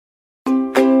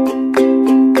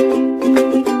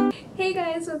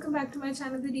welcome back to my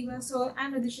channel The Diva Soul.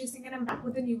 I'm Nidhishree Singh and I'm back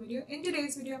with a new video. In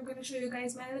today's video I'm going to show you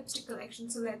guys my lipstick collection,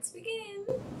 so let's begin.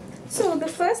 So the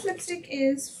first lipstick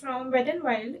is from Wet n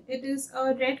Wild. It is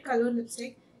a red color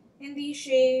lipstick in the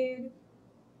shade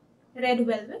Red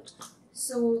Velvet.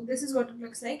 So this is what it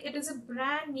looks like. It is a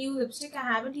brand new lipstick. I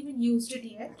haven't even used it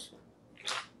yet.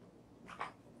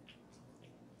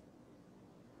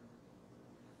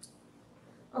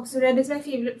 Oh, so red is my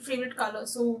favorite color,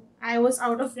 so I was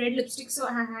out of red lipstick, so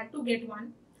I had to get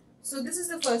one. So this is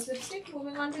the first lipstick.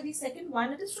 Moving on to the second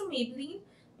one, it is from Maybelline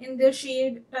in the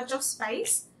shade Touch of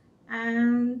Spice,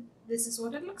 and this is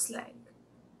what it looks like.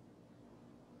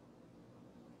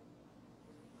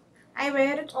 I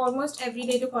wear it almost every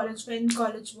day to college when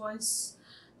college was,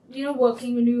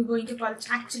 working when we were going to college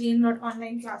actually and not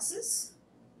online classes.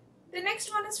 The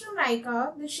next one is from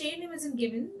Nykaa. The shade name isn't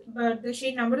given, but the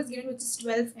shade number is given, which is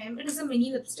 12M. It is a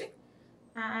mini lipstick,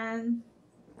 and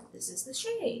this is the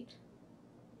shade.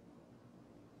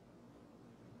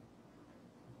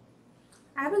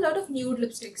 I have a lot of nude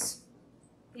lipsticks.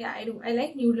 Yeah, I do. I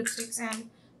like nude lipsticks, and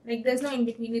like there's no in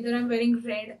between. Either I'm wearing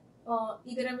red, or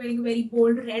either I'm wearing a very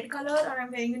bold red color, or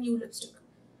I'm wearing a nude lipstick.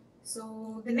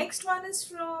 So the next one is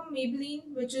from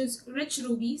Maybelline, which is Rich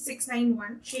Ruby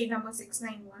 691, shade number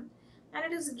 691. And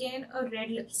it is again a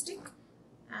red lipstick,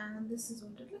 and this is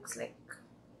what it looks like.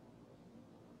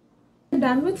 I'm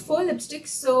done with 4 lipsticks,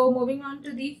 so moving on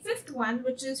to the fifth one,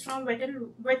 which is from Wet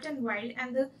n Wild,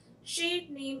 and the shade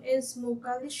name is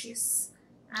Mochalicious,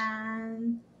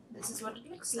 and this is what it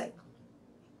looks like.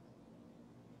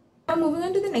 Now moving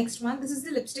on to the next one, this is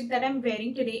the lipstick that I'm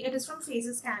wearing today. It is from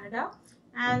Faces Canada,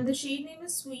 and the shade name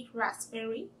is Sweet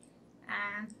Raspberry,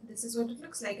 and this is what it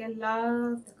looks like. I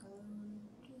love the color.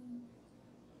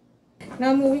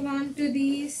 Now moving on to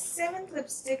the 7th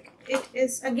lipstick, it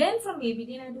is again from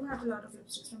Maybelline. I do have a lot of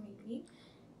lipsticks from Maybelline.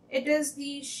 It is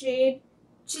the shade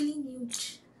Chili Nude,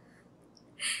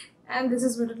 and this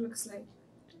is what it looks like.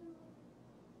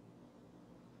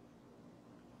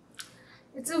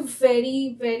 It's a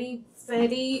very, very,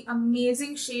 very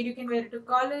amazing shade. You can wear it to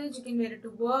college, you can wear it to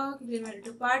work, you can wear it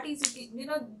to parties. You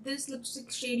can, this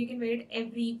lipstick shade, you can wear it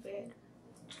everywhere.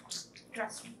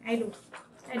 Trust me, I do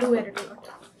wear it a lot.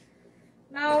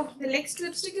 Now the next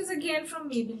lipstick is again from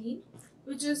Maybelline,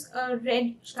 which is a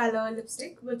red color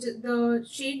lipstick, which is the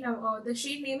shade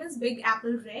name is Big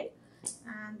Apple Red,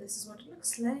 and this is what it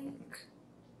looks like.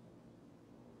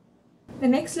 The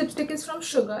next lipstick is from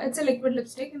Sugar. It's a liquid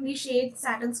lipstick in the shade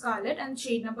Satin Scarlet and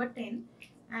shade number 10,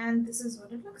 and this is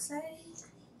what it looks like.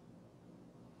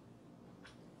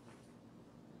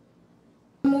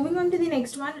 Moving on to the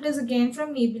next one, it is again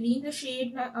from Maybelline. The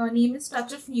shade name is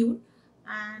Touch of Nude,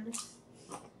 and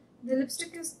the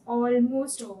lipstick is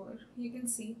almost over, you can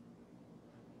see.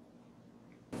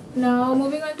 Now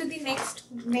moving on to the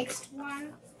next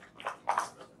one.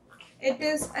 It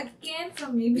is again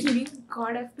from Maybelline.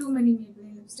 God, I have too many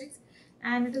Maybelline lipsticks.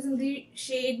 And it is in the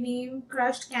shade name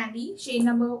Crushed Candy, shade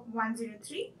number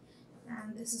 103.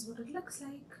 And this is what it looks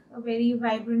like. A very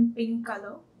vibrant pink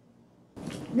color.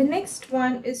 The next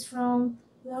one is from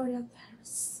L'Oreal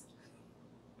Paris.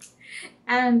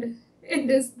 And it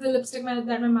is the lipstick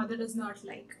that my mother does not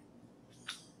like.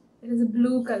 It is a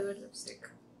blue colored lipstick.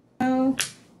 Now,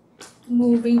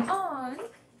 moving on,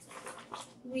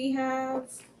 we have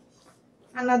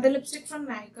another lipstick from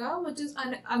Nykaa, which is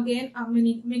again a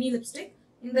mini lipstick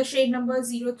in the shade number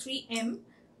 03M,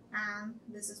 and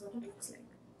this is what it looks like.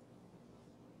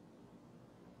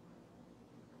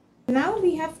 Now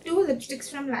we have 2 lipsticks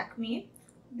from Lakme.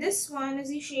 This one is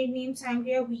the shade name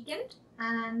Sangria Weekend,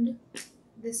 and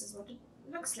this is what it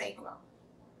looks like. Wow,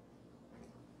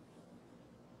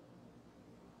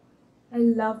 I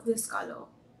love this color.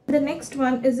 The next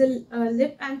one is a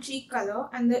lip and cheek color,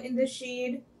 and in the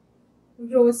shade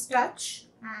Rose Touch,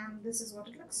 and this is what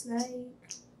it looks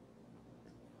like.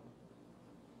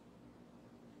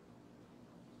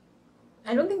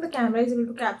 I don't think the camera is able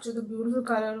to capture the beautiful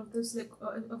color of this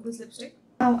lipstick.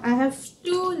 Now I have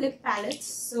 2 lip palettes,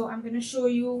 so I'm going to show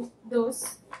you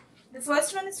those. The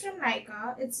first one is from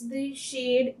Nykaa. It's the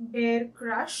shade Bear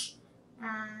Crush,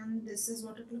 and this is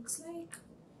what it looks like.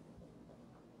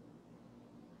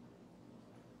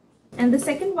 And the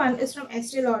second one is from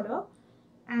Estee Lauder,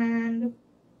 and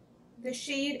the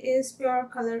shade is Pure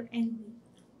Color Envy,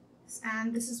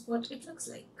 and this is what it looks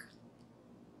like.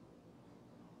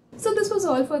 So this was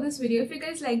all for this video. If you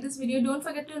guys like this video, don't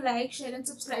forget to like, share and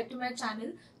subscribe to my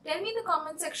channel. Tell me in the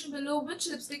comment section below which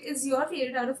lipstick is your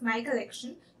favorite out of my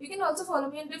collection. You can also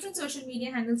follow me on different social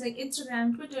media handles like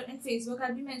Instagram, Twitter and Facebook.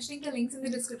 I'll be mentioning the links in the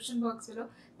description box below.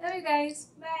 Love you guys.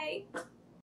 Bye.